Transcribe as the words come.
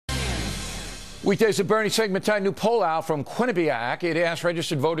Weekdays at Bernie segment time. New poll out from Quinnipiac. It asked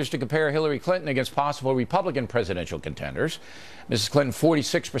registered voters to compare Hillary Clinton against possible Republican presidential contenders. Mrs. Clinton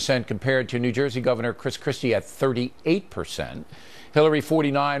 46% compared to New Jersey Governor Chris Christie at 38%. Hillary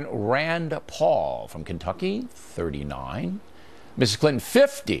 49, Rand Paul from Kentucky 39. Mrs. Clinton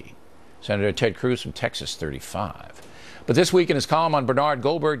 50, Senator Ted Cruz from Texas 35. But this week in his column on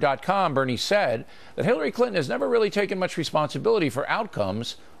BernardGoldberg.com, Bernie said that Hillary Clinton has never really taken much responsibility for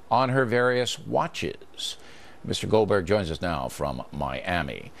outcomes on her various watches. Mr. Goldberg joins us now from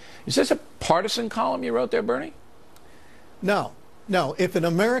Miami. Is this a partisan column you wrote there, Bernie? No. If an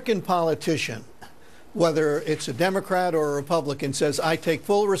American politician, whether it's a Democrat or a Republican, says, I take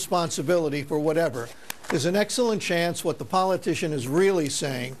full responsibility for whatever, there's an excellent chance what the politician is really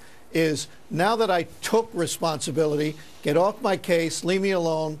saying is, now that I took responsibility, get off my case, leave me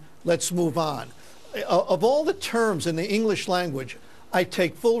alone, let's move on. Of all the terms in the English language, I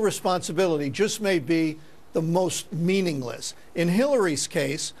take full responsibility just may be the most meaningless. In Hillary's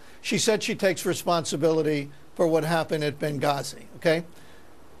case, she said she takes responsibility for what happened at Benghazi, okay?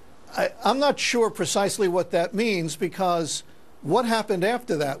 I'm not sure precisely what that means, because what happened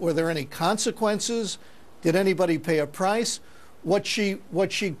after that? Were there any consequences? Did anybody pay a price? What she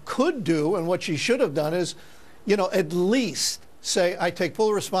could do and what she should have done is, at least say, I take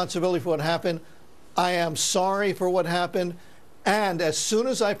full responsibility for what happened. I am sorry for what happened. And as soon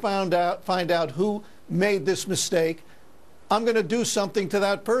as I find out who made this mistake, I'm going to do something to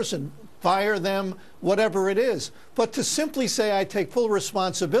that person, fire them, whatever it is. But to simply say I take full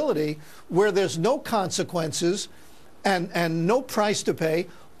responsibility where there's no consequences and no price to pay,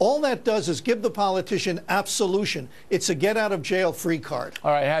 all that does is give the politician absolution. It's a get-out-of-jail-free card. All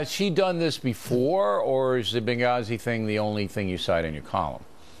right, has she done this before, or is the Benghazi thing the only thing you cite in your column?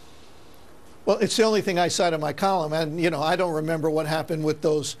 Well, it's the only thing I cite in my column, and I don't remember what happened with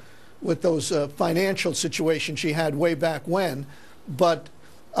those financial situations she had way back when. But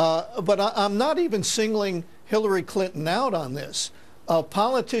I'm not even singling Hillary Clinton out on this.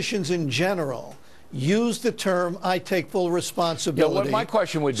 Politicians in general use the term "I take full responsibility." Yeah, what my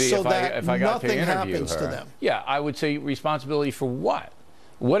question would be, so if I got to interview her, to them. Yeah, I would say responsibility for what?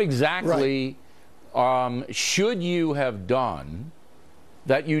 What exactly should you have done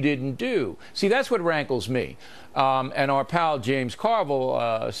that you didn't do? See, that's what rankles me. And our pal James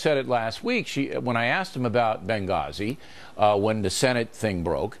Carville said it last week. When I asked him about Benghazi, when the Senate thing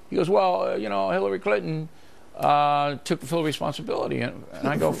broke, he goes, well, Hillary Clinton took full responsibility. And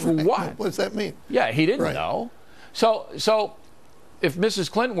I go, for what? What does that mean? Yeah, he didn't know. So if Mrs.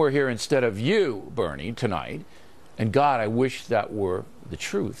 Clinton were here instead of you, Bernie, tonight, and God, I wish that were the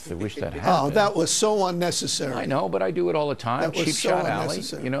truth. I wish that happened. Oh, that was so unnecessary. I know, but I do it all the time. That was Cheap so shot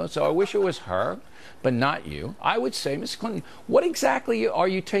unnecessary. alley, so I wish it was her, but not you. I would say, Mrs. Clinton, what exactly are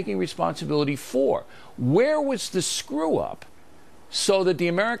you taking responsibility for? Where was the screw up so that the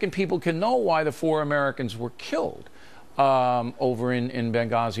American people can know why the 4 Americans were killed over in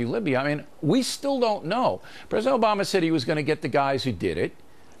Benghazi, Libya? I mean, we still don't know. President Obama said he was going to get the guys who did it.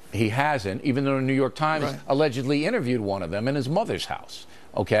 He hasn't, even though the New York Times allegedly interviewed one of them in his mother's house,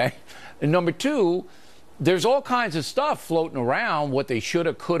 okay? And number 2, there's all kinds of stuff floating around, what they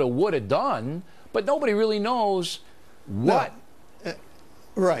shoulda, coulda, woulda done, but nobody really knows what. No.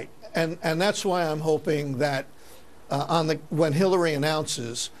 Right, and that's why I'm hoping that when Hillary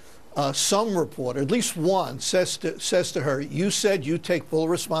announces, some reporter, at least one, says to her, you said you take full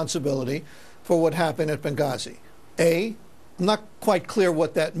responsibility for what happened at Benghazi. I'm not quite clear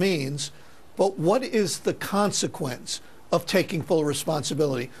what that means, but what is the consequence of taking full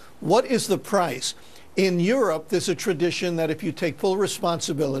responsibility? What is the price? In Europe, there's a tradition that if you take full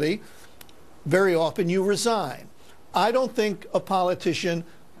responsibility, very often you resign. I don't think a politician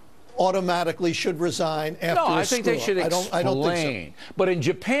automatically should resign after a screw-up. No, I think they should explain. I don't think so. But in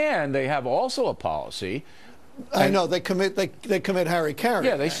Japan, they have also a policy. I know they commit hara-kiri.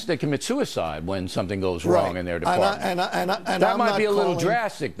 Yeah, they commit suicide when something goes wrong in their department. And that might be a little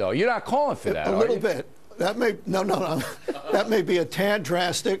drastic, though. You're not calling for that, a little bit. That may no. That may be a tad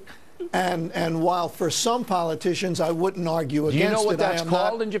drastic. And while for some politicians I wouldn't argue against it, do you know what that's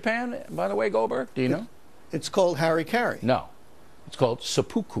called in Japan, by the way, Goldberg? Do you know? It's called hara-kiri. No, it's called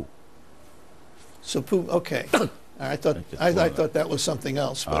seppuku. Okay. I thought that was something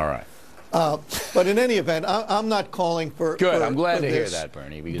else. But, all right. But in any event, I'm not calling for. Good. I'm glad to hear that,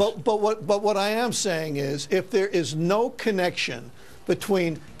 Bernie. But what I am saying is, if there is no connection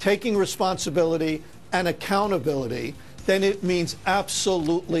between taking responsibility and accountability, then it means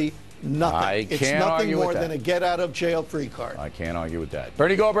absolutely nothing. It's nothing more than a get-out-of-jail-free card. I can't argue with that.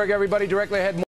 Bernie Goldberg, everybody, directly ahead.